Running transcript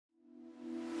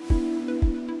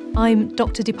I'm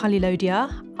Dr.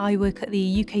 Deepali. I work at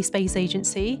the UK Space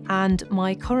Agency and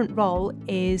my current role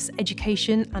is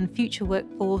Education and Future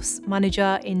Workforce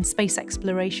Manager in Space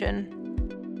Exploration.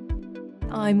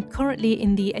 I'm currently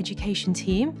in the education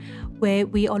team where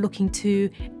we are looking to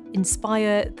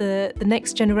inspire the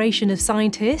next generation of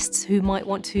scientists who might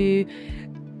want to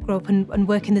grow up and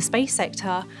work in the space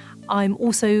sector. I'm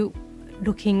also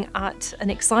looking at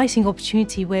an exciting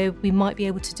opportunity where we might be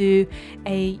able to do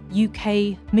a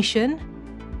UK mission.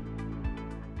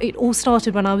 It all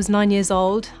started when I was 9 years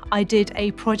old. I did a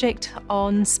project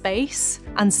on space,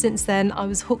 and since then I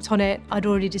was hooked on it. I'd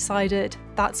already decided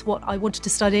that's what I wanted to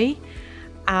study,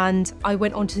 and I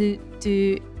went on to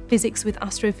do physics with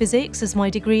astrophysics as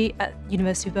my degree at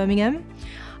University of Birmingham.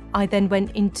 I then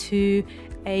went into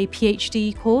a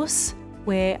PhD course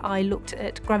where I looked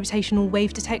at gravitational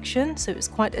wave detection, so it was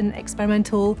quite an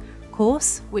experimental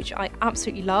course, which I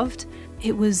absolutely loved.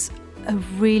 It was a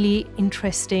really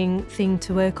interesting thing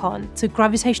to work on. So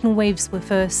gravitational waves were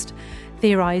first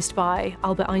theorised by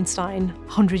Albert Einstein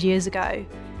 100 years ago,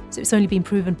 so it's only been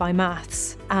proven by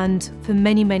maths. And for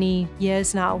many, many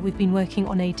years now, we've been working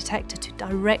on a detector to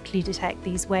directly detect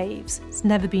these waves. It's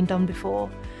never been done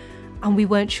before, and we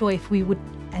weren't sure if we would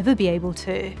ever be able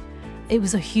to. It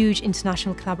was a huge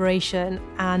international collaboration,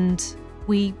 and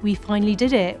we finally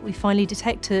did it. We finally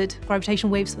detected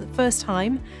gravitational waves for the first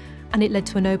time, and it led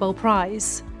to a Nobel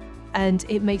Prize. And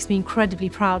it makes me incredibly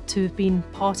proud to have been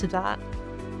part of that.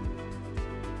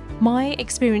 My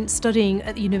experience studying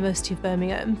at the University of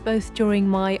Birmingham, both during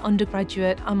my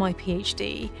undergraduate and my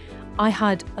PhD, I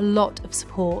had a lot of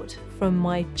support from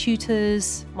my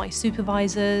tutors, my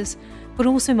supervisors, but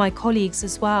also my colleagues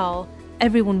as well.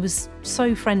 Everyone was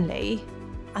so friendly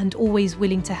and always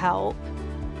willing to help.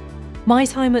 My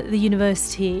time at the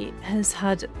university has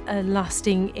had a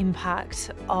lasting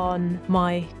impact on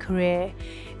my career.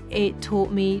 It taught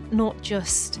me not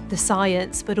just the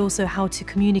science, but also how to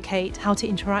communicate, how to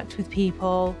interact with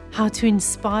people, how to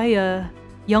inspire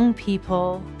young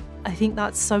people. I think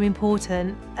that's so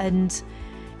important. And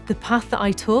the path that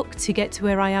I took to get to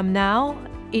where I am now,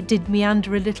 it did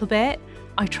meander a little bit.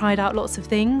 I tried out lots of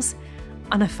things,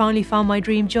 and I finally found my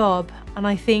dream job, and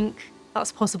I think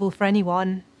that's possible for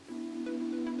anyone.